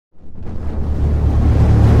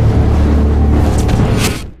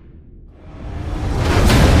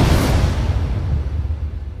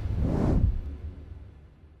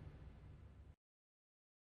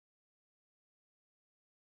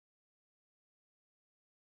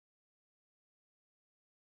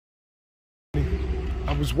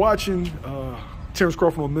I was watching Terence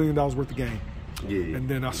Crawford on $1 Million Worth of Game. Yeah. And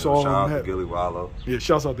then I saw shout him. out to Gilly Wallow. Yeah,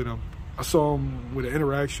 shouts out to them. I saw him with an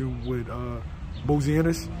interaction with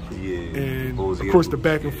Ennis. Yeah. And Bozzy of course the Ennis,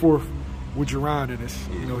 back and forth with Jaron Ennis.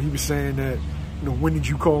 Yeah. You know, he was saying that, you know, when did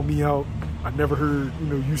you call me out? I never heard, you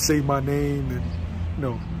know, you say my name, and you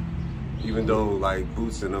know. Even though like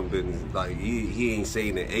Boots and them been like he ain't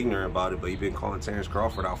saying that ignorant about it, but he been calling Terence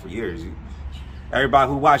Crawford out for years. Everybody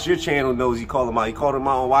who watched your channel knows he called him out. He called him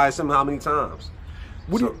out on YSM how many times?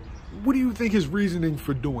 What do you think his reasoning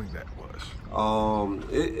for doing that was?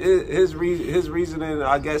 His reasoning,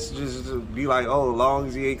 I guess, just to be like, oh, as long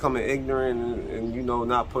as he ain't coming ignorant and you know,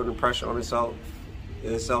 not putting pressure on himself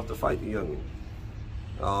to fight the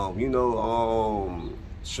youngin. You know,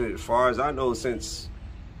 shit, as far as I know, since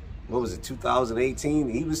what was it, 2018?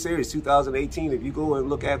 He was serious. 2018. If you go and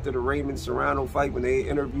look after the Raymond Serrano fight, when they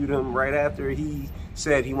interviewed him right after, he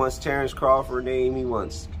said he wants Terence Crawford name, he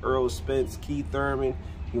wants Errol Spence, Keith Thurman,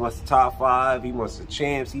 he wants the top 5, he wants the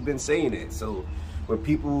champs. He been saying that. So when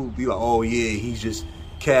people be like, oh yeah, he's just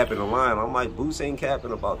capping the line, I'm like, Boots ain't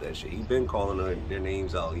capping about that shit. He been calling their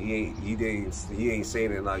names out. He ain't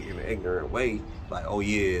saying it like in an ignorant way. Like, oh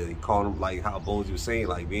yeah, he called him like how Bozzy was saying,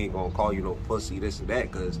 like, we ain't gonna call you no pussy, this and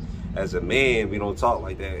that, because as a man, we don't talk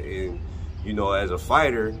like that. And you know, as a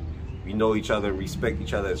fighter, we know each other and respect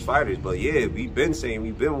each other as fighters. But yeah, we've been saying,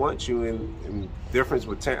 we've been wanting you. And difference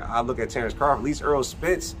with I look at Terence Crawford, at least Errol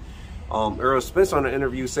Spence on the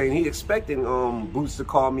interview saying he expecting Boots to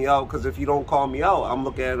call me out, because if you don't call me out, I'm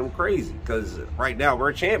looking at him crazy, because right now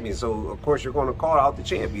we're champions, so of course you're going to call out the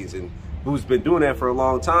champions. And Boots been doing that for a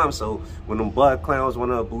long time. So when them blood clowns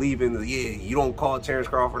want to believe in the, yeah, you don't call Terence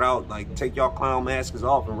Crawford out, like, take y'all clown masks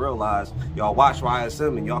off and realize y'all watch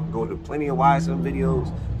YSM, and y'all can go to plenty of YSM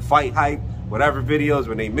videos, Fight Hype, whatever videos,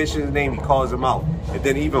 when they mention his name, he calls him out. And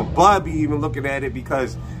then even Bud be even looking at it,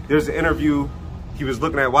 because there's an interview he was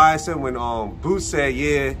looking at YSM when Boots said,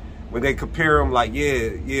 yeah, when they compare him, like,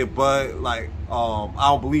 yeah, Bud, like, I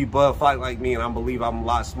don't believe Bud fight like me, and I believe I'm a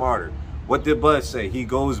lot smarter. What did Bud say? He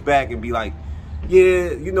goes back and be like,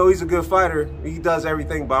 yeah, you know, he's a good fighter, he does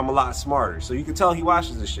everything, but I'm a lot smarter. So you can tell he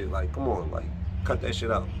watches this shit. Like, come on, like, cut that shit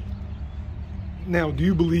out. Now, do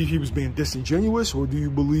you believe he was being disingenuous, or do you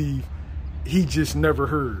believe he just never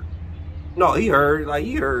heard? No, he heard, like,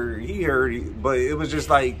 he heard, but it was just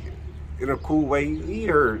like, in a cool way, he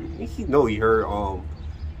heard. He heard.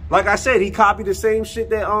 Like I said, he copied the same shit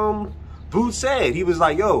that Boots said. He was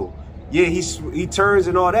like, yo, yeah, he turns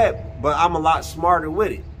and all that, but I'm a lot smarter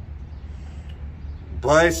with it.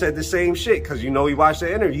 Bud said the same shit, because, you know, he watched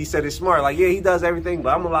the interview. He said it's smart. Like, yeah, he does everything,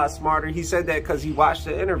 but I'm a lot smarter. He said that because he watched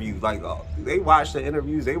the interview. Like, they watch the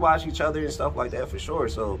interviews. They watch each other and stuff like that for sure.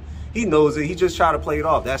 So he knows it. He just tried to play it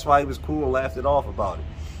off. That's why he was cool and laughed it off about it.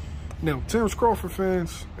 Now, Terence Crawford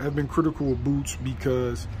fans have been critical of Boots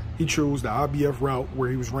because he chose the IBF route, where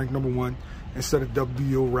he was ranked #1, instead of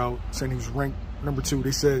WBO route, saying he was ranked #2. They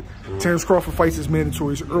said Terence Crawford fights as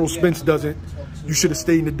mandatories, Errol Spence doesn't. You should have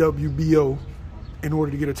stayed in the WBO in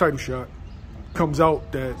order to get a title shot. Comes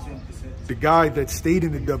out that the guy that stayed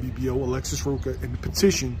in the WBO, Alexis Roca, in the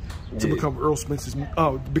petition to become Errol Spence's,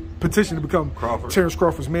 petition to become Terence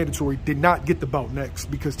Crawford's mandatory, did not get the bout next,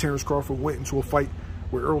 because Terence Crawford went into a fight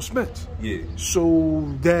with Errol Spence. Yeah. So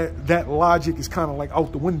that logic is kind of like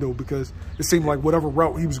out the window, because it seemed like whatever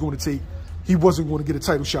route he was going to take, he wasn't going to get a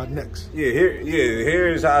title shot next.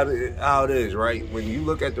 Here's how it is, right? When you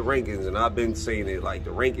look at the rankings, and I've been saying it, like, the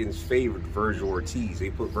rankings favored Virgil Ortiz. They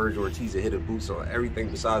put Virgil Ortiz ahead of Boots on everything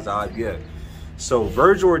besides the IBF. So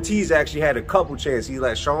Virgil Ortiz actually had a couple chances. He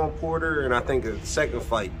let Sean Porter, and I think a second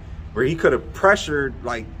fight, where he could have pressured,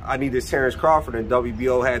 like, I need this Terence Crawford, and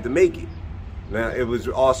WBO had to make it. Now, it was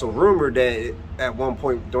also rumored that at one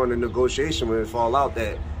point during the negotiation, when it fall out,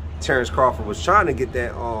 that Terence Crawford was trying to get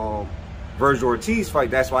that Virgil Ortiz fight.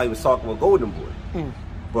 That's why he was talking with Golden Boy.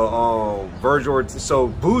 But Virgil Ortiz, so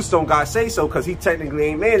Boots don't got say so, because he technically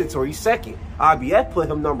ain't mandatory. He's second. IBF put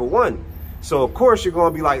him #1. So of course you're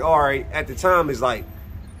gonna be like, all right, at the time it's like,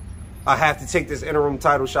 I have to take this interim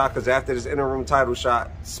title shot, because after this interim title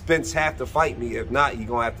shot, Spence have to fight me. If not, you're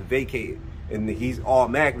gonna have to vacate it. And he's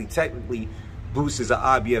automatically, technically, Boots is an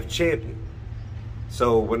IBF champion.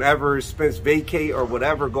 So whenever Spence vacate or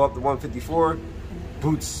whatever, go up to 154,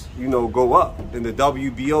 Boots, you know, go up. In the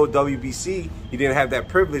WBO, WBC, he didn't have that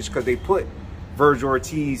privilege, because they put Virgil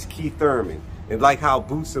Ortiz, Keith Thurman. And like how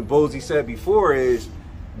Boots and Bozzy said before, is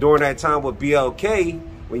during that time with BLK,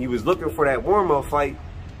 when he was looking for that warm-up fight,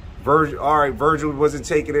 Virgil wasn't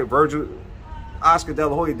taking it. Oscar De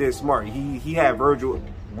La Hoya did smart. He had Virgil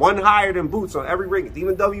one higher than Boots on every ranking,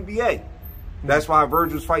 even WBA. That's why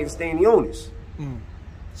Virgil's fighting Stanionis.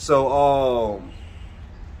 So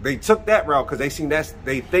they took that route because they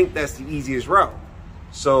think that's the easiest route.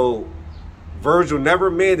 So Virgil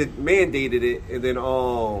never mandated it, and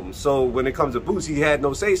then so when it comes to boots, he had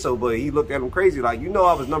no say so, but he looked at him crazy like, you know,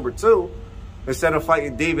 I was number 2. Instead of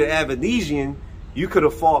fighting David Avanesian, you could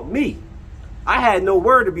have fought me. I had no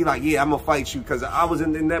word to be like, yeah, I'm gonna fight you because I was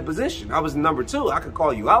in that position. I was number 2. I could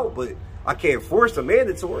call you out, but I can't force a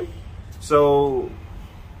mandatory. So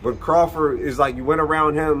but Crawford is like, you went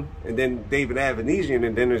around him and then David Avanesian,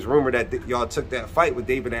 and then there's rumor that y'all took that fight with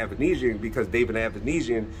David Avanesian because David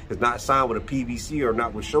Avanesian is not signed with a PBC or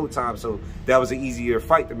not with Showtime, so that was an easier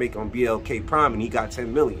fight to make on BLK Prime, and he got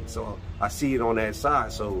 10 million. So I see it on that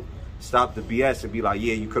side. So stop the BS and be like,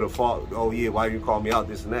 yeah, you could have fought, oh yeah, why you call me out,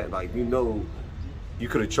 this and that. Like, you know, you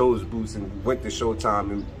could have chose Boots and went to Showtime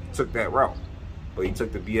and took that route. But he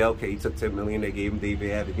took the BLK, he took 10 million, they gave him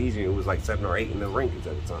David Avanesian. It was like 7 or 8 in the rankings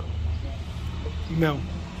at the time. Now,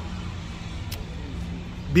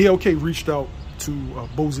 BLK reached out to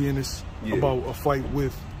Bozy Ennis about a fight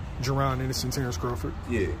with Jaron Ennis and Terence Crawford.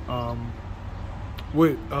 Yeah.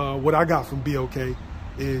 What I got from BLK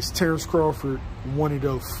is Terence Crawford wanted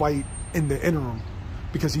a fight in the interim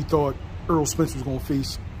because he thought Earl Spence was going to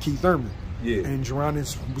face Keith Thurman. Yeah. And Jaron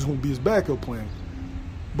Ennis was going to be his backup plan.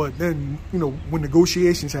 But then, you know, when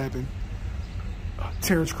negotiations happened,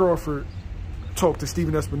 Terence Crawford talked to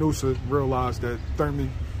Steven Espinosa, realized that Thurman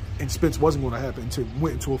and Spence wasn't going to happen, until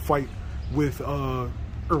went into a fight with Earl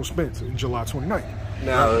Spence in July 29th.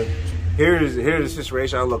 Now, here's the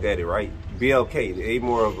situation I look at it, right? BLK, they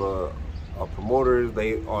more of a promoter.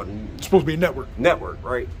 They are supposed to be a network. Network,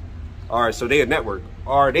 right? All right, so they a network.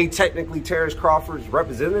 Are they technically Terence Crawford's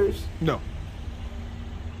representatives? No.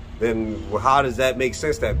 Then well, how does that make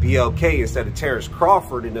sense that BLK instead of Terence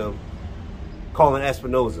Crawford and them calling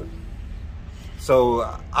Espinosa? So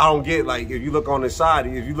I don't get, like, if you look on the side,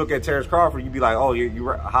 if you look at Terence Crawford, you'd be like, oh,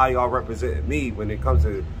 how y'all represent me when it comes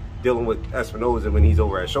to dealing with Espinosa when he's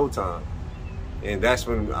over at Showtime? And that's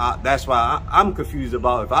why I'm confused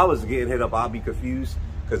about, if I was getting hit up, I'd be confused,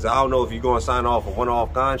 because I don't know if you're going to sign off a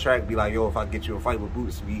one-off contract, be like, yo, if I get you a fight with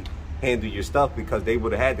Boots, we handle your stuff, because they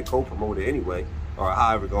would have had to co-promote it anyway, or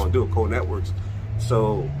however going to do it, co-networks.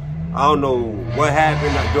 So I don't know what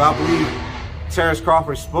happened. Do I believe Terence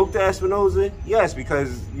Crawford spoke to Espinosa? Yes,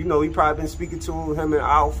 because, you know, he probably been speaking to him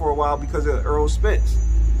out for a while because of Earl Spence.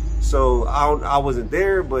 So I wasn't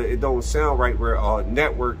there, but it don't sound right where a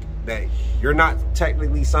network that you're not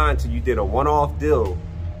technically signed to, you did a one-off deal,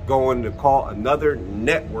 going to call another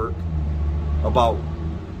network about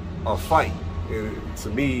a fight. To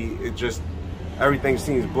me, it just, everything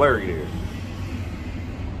seems blurry there.